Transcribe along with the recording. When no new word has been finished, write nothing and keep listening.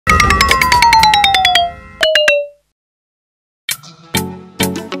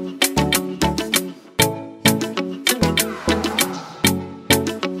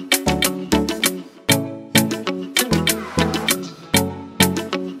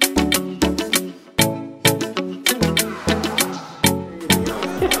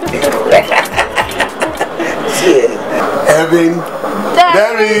heaven,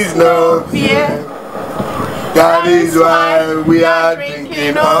 there is no fear. That is why we are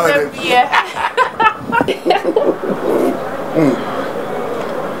drinking all the beer.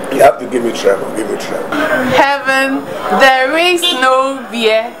 You have to give me trouble, Heaven, there is no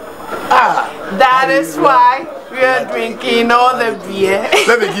beer. That is why we are drinking all the beer.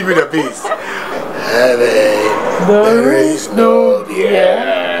 Let me give you the piece. Heaven, there is no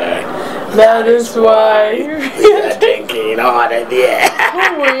beer. That is why we are drinking all the beer. I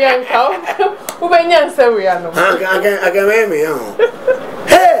can hear me.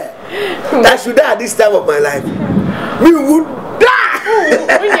 Hey, that should die at this time of my life. We would die.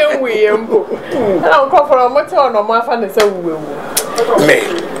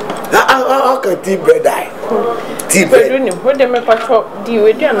 How can tea bread die? Tea bread.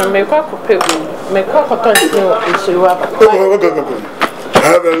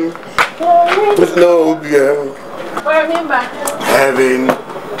 Heaven with no beer. Heaven,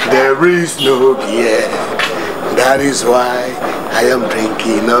 there is no beer. That is why I am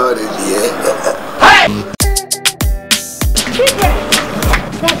drinking all the beer. Hey!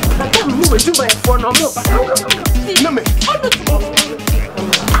 I can't move to my phone. No, me.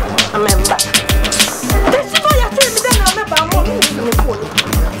 I'm back. That's why I tell me that I'm about more.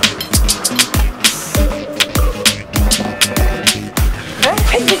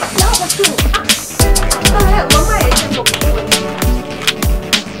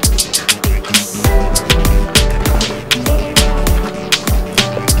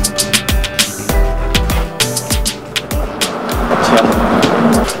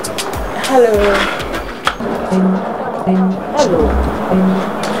 Hello.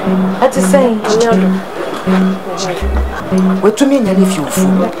 What you saying? What do you mean if you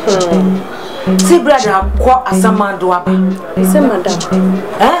fool? See, brother, quite a samando. Say, madam.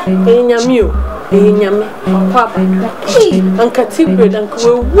 Enyamio, enyame, papa. Uncle Tibred,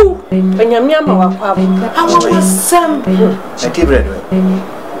 Uncle Woo, Enyamiama, papa. I want some. Tibred.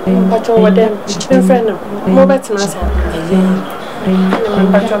 But over them, in friend of Mobett's.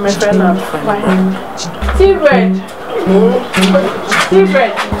 But my friend of Tibred.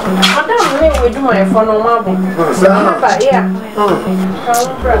 Tibred. Madam, we do my phone on marble. Yeah.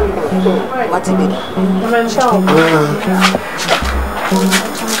 What is it?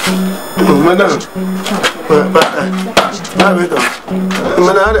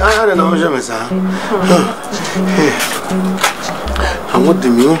 Madam, I don't know, I want the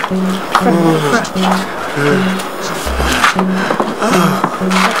meal.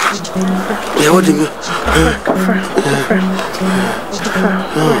 Yeah, what do you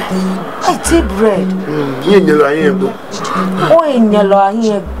I take bread. Oh, in your law,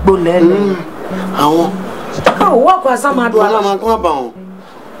 here, bullet. Oh, what was some mad one?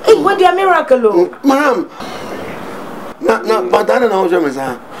 Hey, what the miracle? Madam, no, but I don't know,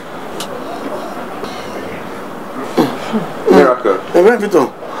 Jamesa. Miracle.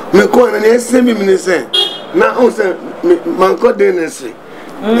 Me call and send me say. Now, also, man, call Dennis.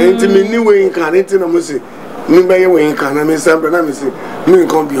 And me new way incarnate no mercy. Me by way incarnate, me say, brother, me say, me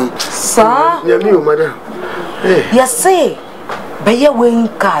combion. Sir, you, madam. Yes, say, by your way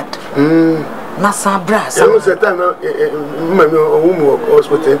card. Nasa brass. I was a time, mammy, or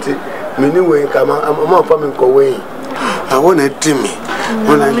hospitality. Me new way come, I'm not coming away. I want to tell me.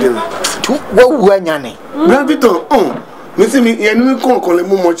 When I tell what were Yanni? Rabbito, oh, Missy, me, and we can't call him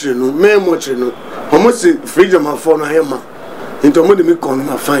much, no, mere much, no. Almost free of my phone, I am. Into money me call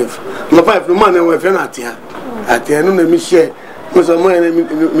my 5. My 5, no man, and at here. At the end of the share, was a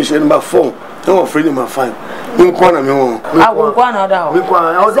man, Michelle number 4. No, free of my 5. You corner me on. I will go another. We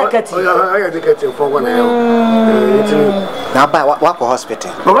I get you for 1 hour. Now, by what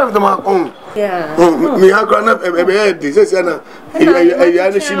hospital? But my own. Yeah. Me, I grown up a bed. This is Anna. You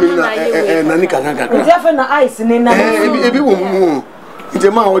are the shimmy and Nanika. Definitely ice in the it's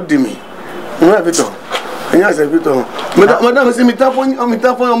a man or dimmy. You have it all. And I said, Madame, see me tap on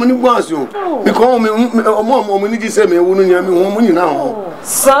how many ones you. You call me a mom, or when you say me, wouldn't you have me woman now?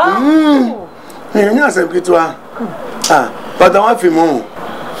 Sir? And I said, but I want him more.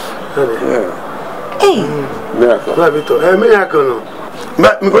 Hey, miracle.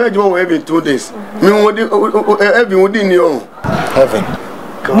 But me going to have it 2 days. Me within your heaven.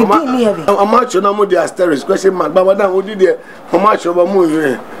 I'm much on the asterisk question mark, but Madame would do how much of a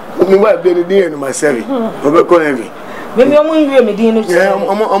movie. Me wife did the end of myself. Heavy. Maybe I'm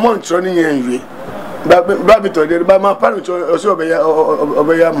on training envy. But Rabbit did by my parents also obey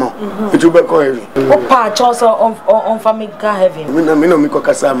your mom. It will be heavy. What part also on family heavy? I mean, Miko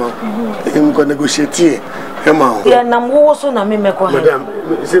Casama. I'm going to negotiate here. Emma. Yeah, na wo so na me meko ha. Madam,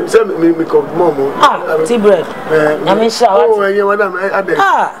 say me ko mom. Ah, tea bread. Na me shira what? Oh, yeah, madam, ade.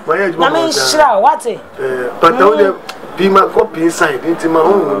 Na me shira what? But the be my copy inside into my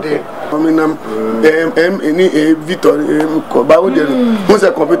own day. I mean, any Victor, ko ba wo de no. Mo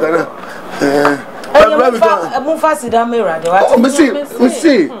se computer na. Mo fa sida mirror de what? Me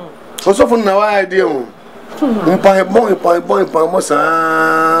see. So for now idea. Bon, moça.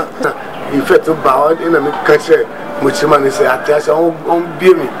 In fact, about in a catcher, which man is at us on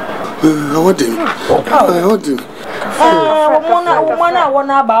beer me. I want him. I want him. One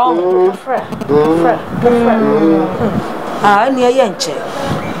about near Yanche.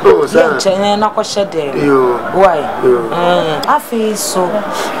 Oh, Yanche, and I shed there. Why? I feel so.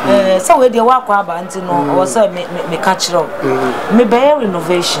 So, with the walk about or so me catch up. Me bear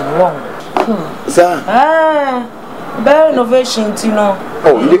renovation wrong. Sir. Bear renovation, you know.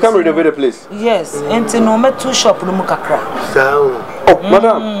 Oh, you can renovate the place? Yes, and to know me 2 shop no mukakra. Oh,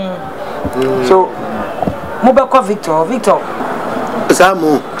 madam. So, Mobile Victor.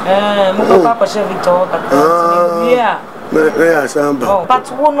 Samu. Mobile Victor. Yeah. Yeah, Samba. Oh,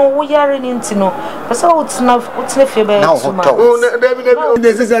 but we are in Intino. But so it's not fair. Oh,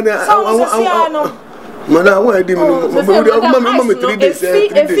 this is an Madam, why didn't you 3 days? 3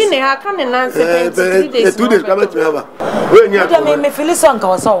 days. I can't answer 3 days. 2 days, come to have. When you are me feel so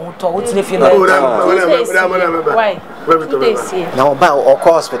what's the feeling? Why? 2 days here. Now, about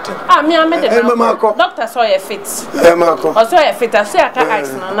hospital. I made the doctor saw your fit. I saw your fit. I say I can't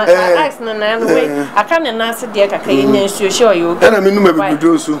ask I can't answer the Ghanaian to show you. And I mean, maybe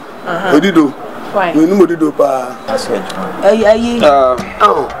do so. Why? We know do pa.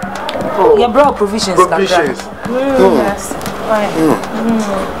 Oh, your bro provisions. Yes. Why?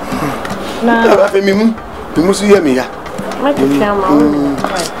 Now, I mean, you must hear me. My camera.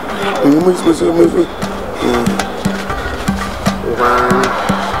 You must go. 1, 2,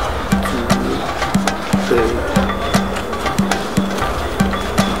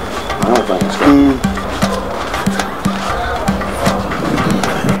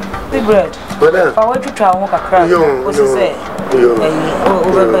 3. Big bread. I want to try walk across. What's it say?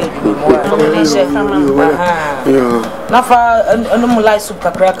 Nafa no like soup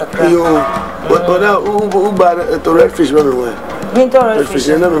kakra. But who bad to red fish everywhere. Red fish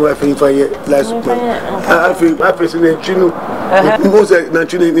never wife in fire like soup. I feel in chinu. Most na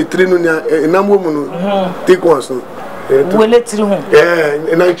chinu ni trinu na woman take one so. We let you home.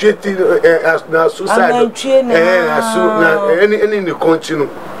 Yeah, and I treat as na suicide. Any in the continue.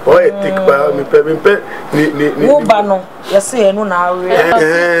 Oh, take by me pe wo ba no yesi enu na awe o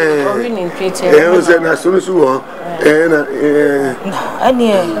wi ni ntete o se na so so ho na ani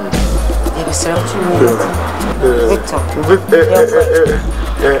e be se Victor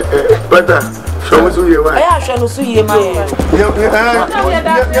brother show me so ye wa ahwe no so ye ma ye yo bye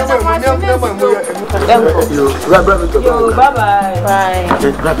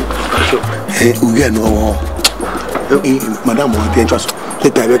bye uge no madam won te entrance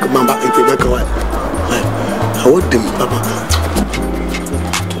let I make mamba into back away I want them papa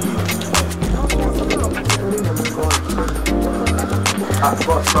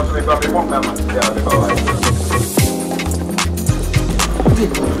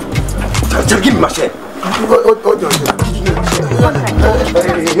give me my share.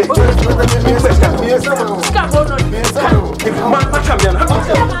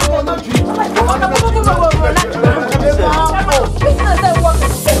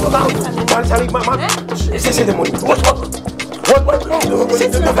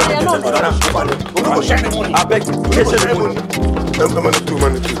 I beg you.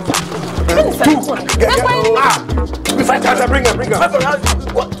 If I can't bring her.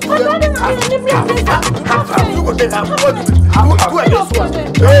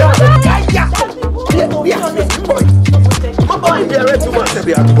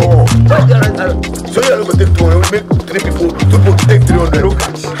 So you're going to take 200, we make 3 people, 2 people take 300. No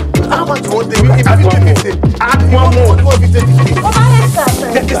cash. How much you want to take? Add one more. What if you take it?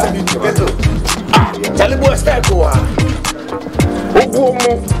 Tell me what's that go on.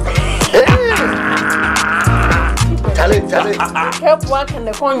 Tell help work in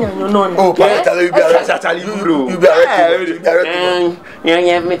the corner, no. Oh, tell you be alright.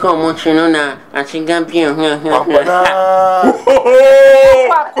 Yeah, me come on, you know, now. I think I'm being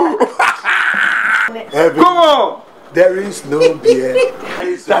Come on! There is no beer.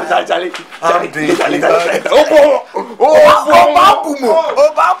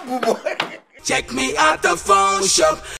 Check me at the phone shop.